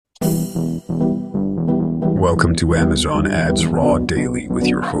Welcome to Amazon Ads Raw Daily with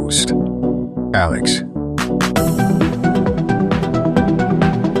your host, Alex.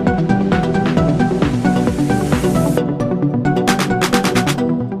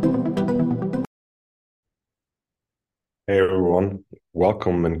 Hey everyone,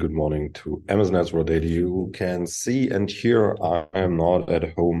 welcome and good morning to Amazon Ads Raw Daily. You can see and hear I am not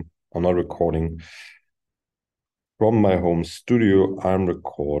at home. I'm not recording from my home studio. I'm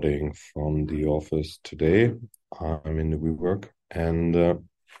recording from the office today. I'm in the WeWork. And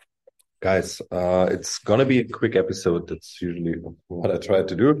guys, it's gonna be a quick episode. That's usually what I try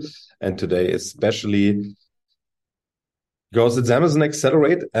to do. And today especially because it's Amazon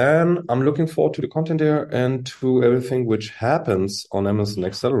Accelerate, and I'm looking forward to the content there and to everything which happens on Amazon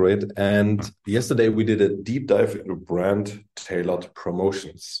Accelerate. And yesterday we did a deep dive into brand-tailored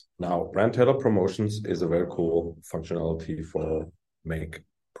promotions. Now, brand-tailored promotions is a very cool functionality for make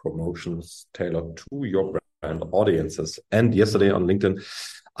promotions tailored to your brand audiences. And yesterday on LinkedIn,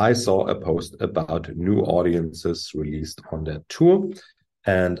 I saw a post about new audiences released on that tool.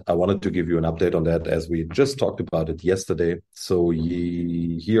 And I wanted to give you an update on that as we just talked about it yesterday. So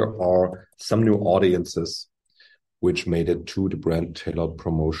here are some new audiences which made it to the brand tailored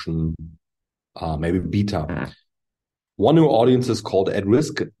promotion, maybe beta. One new audience is called At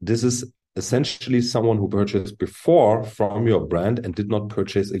Risk. This is essentially someone who purchased before from your brand and did not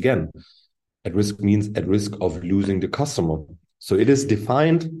purchase again. At risk means at risk of losing the customer. So it is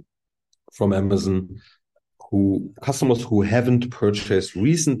defined from Amazon customers who haven't purchased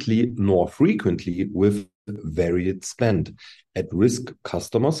recently nor frequently with varied spend. At-risk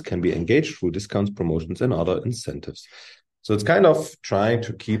customers can be engaged through discounts, promotions, and other incentives. So it's kind of trying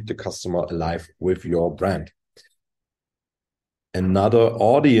to keep the customer alive with your brand. Another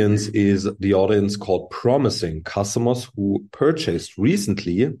audience is the audience called promising. Customers who purchased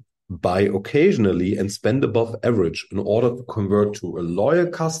recently, buy occasionally, and spend above average in order to convert to a loyal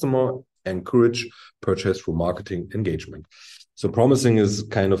customer, encourage purchase through marketing engagement. So promising is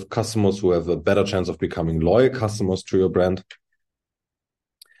kind of customers who have a better chance of becoming loyal customers to your brand.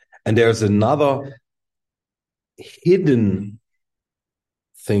 And there's another hidden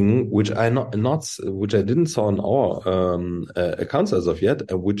thing which I didn't saw in our accounts as of yet,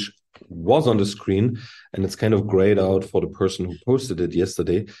 and which was on the screen, and it's kind of grayed out for the person who posted it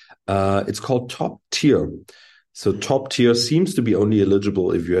yesterday. It's called top tier. So top tier seems to be only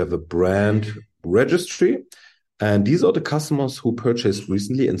eligible if you have a brand registry. And these are the customers who purchased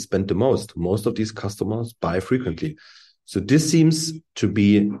recently and spent the most. Most of these customers buy frequently. So this seems to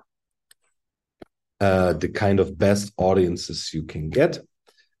be the kind of best audiences you can get.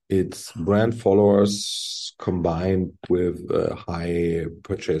 It's brand followers combined with high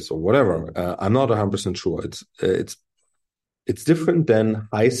purchase or whatever. I'm not 100% sure. It's different than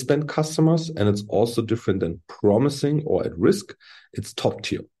high spend customers, and it's also different than promising or at risk. It's top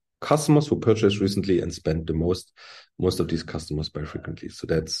tier customers who purchased recently and spent the most. Most of these customers buy frequently. So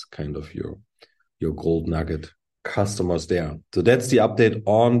that's kind of your gold nugget customers there. So that's the update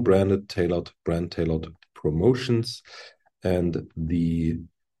on brand tailored promotions. And the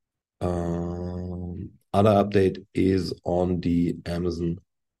other update is on the Amazon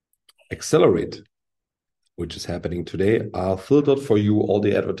Accelerate, which is happening today. I'll filter for you all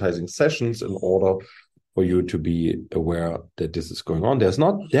the advertising sessions in order for you to be aware that this is going on. There's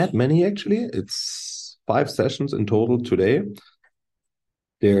not that many, actually. It's 5 sessions in total today.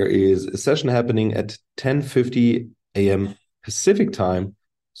 There is a session happening at 10:50 a.m. Pacific time.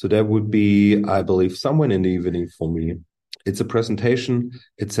 So that would be, I believe, somewhere in the evening for me. It's a presentation.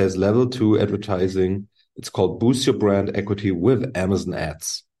 It says level 2 advertising. It's called Boost Your Brand Equity with Amazon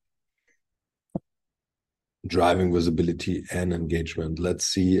Ads. Driving visibility and engagement. Let's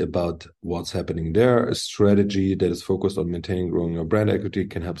see about what's happening there. A strategy that is focused on maintaining, growing your brand equity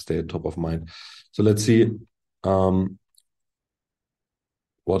can help stay at top of mind. So let's see what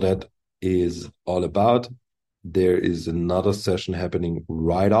that is all about. There is another session happening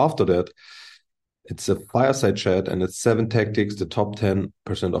right after that. It's a fireside chat, and it's 7 tactics the top 10%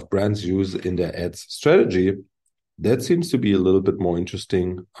 of brands use in their ads strategy. That seems to be a little bit more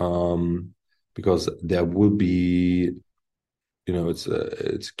interesting. Because there will be,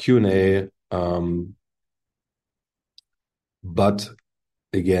 it's Q&A, but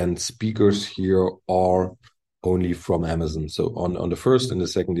again, speakers here are only from Amazon. So on the first and the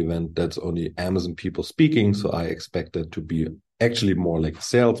second event, that's only Amazon people speaking. So I expect that to be actually more like a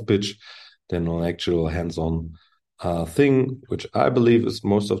sales pitch than an actual hands-on thing, which I believe is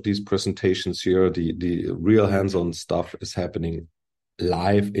most of these presentations here. The real hands-on stuff is happening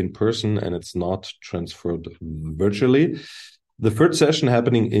live in person, and it's not transferred virtually. The third session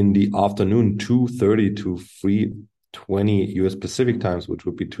happening in the afternoon, 2:30 to 3:20 US Pacific times, which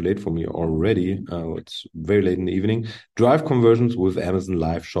would be too late for me already. It's very late in the evening. Drive conversions with Amazon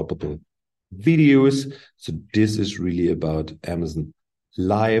Live shoppable videos. So this is really about Amazon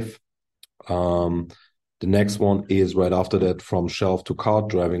Live. The next one is right after that, from shelf to cart,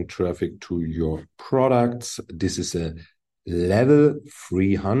 driving traffic to your products. This is a level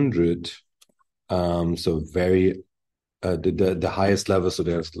 300. So very the highest level. So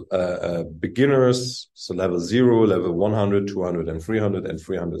there's beginners, so level 0, level 100, 200, and 300. And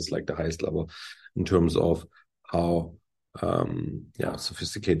 300 is like the highest level in terms of how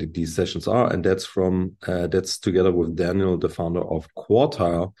sophisticated these sessions are. And that's together with Daniel, the founder of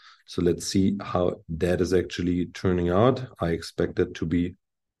Quartile. So let's see how that is actually turning out. I expect that to be,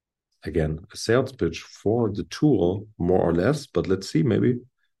 again, a sales pitch for the tool, more or less. But let's see, maybe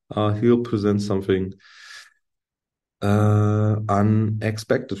he'll present something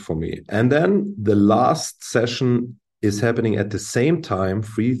unexpected for me. And then the last session is happening at the same time,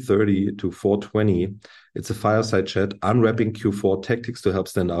 3:30 to 4:20. It's a fireside chat, unwrapping Q4 tactics to help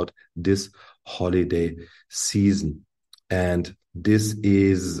stand out this holiday season. And this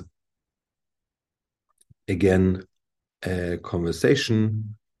is, again, a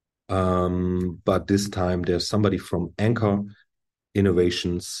conversation, but this time there's somebody from Anchor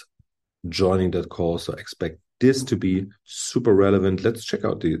Innovations joining that call. So expect this to be super relevant. Let's check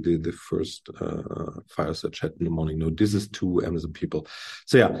out the first fireside chat in the morning. No, this is two Amazon people.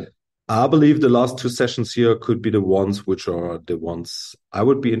 So yeah, I believe the last two sessions here could be the ones which are the ones I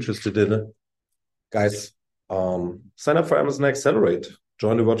would be interested in. Guys, sign up for Amazon Accelerate.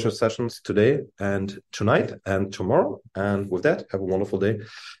 Join the virtual sessions today and tonight and tomorrow. And with that, have a wonderful day.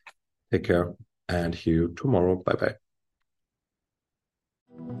 Take care and hear you tomorrow. Bye-bye.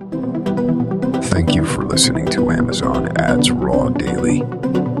 Thank you for listening to Amazon Ads Raw Daily.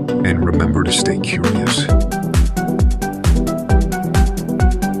 And remember to stay curious.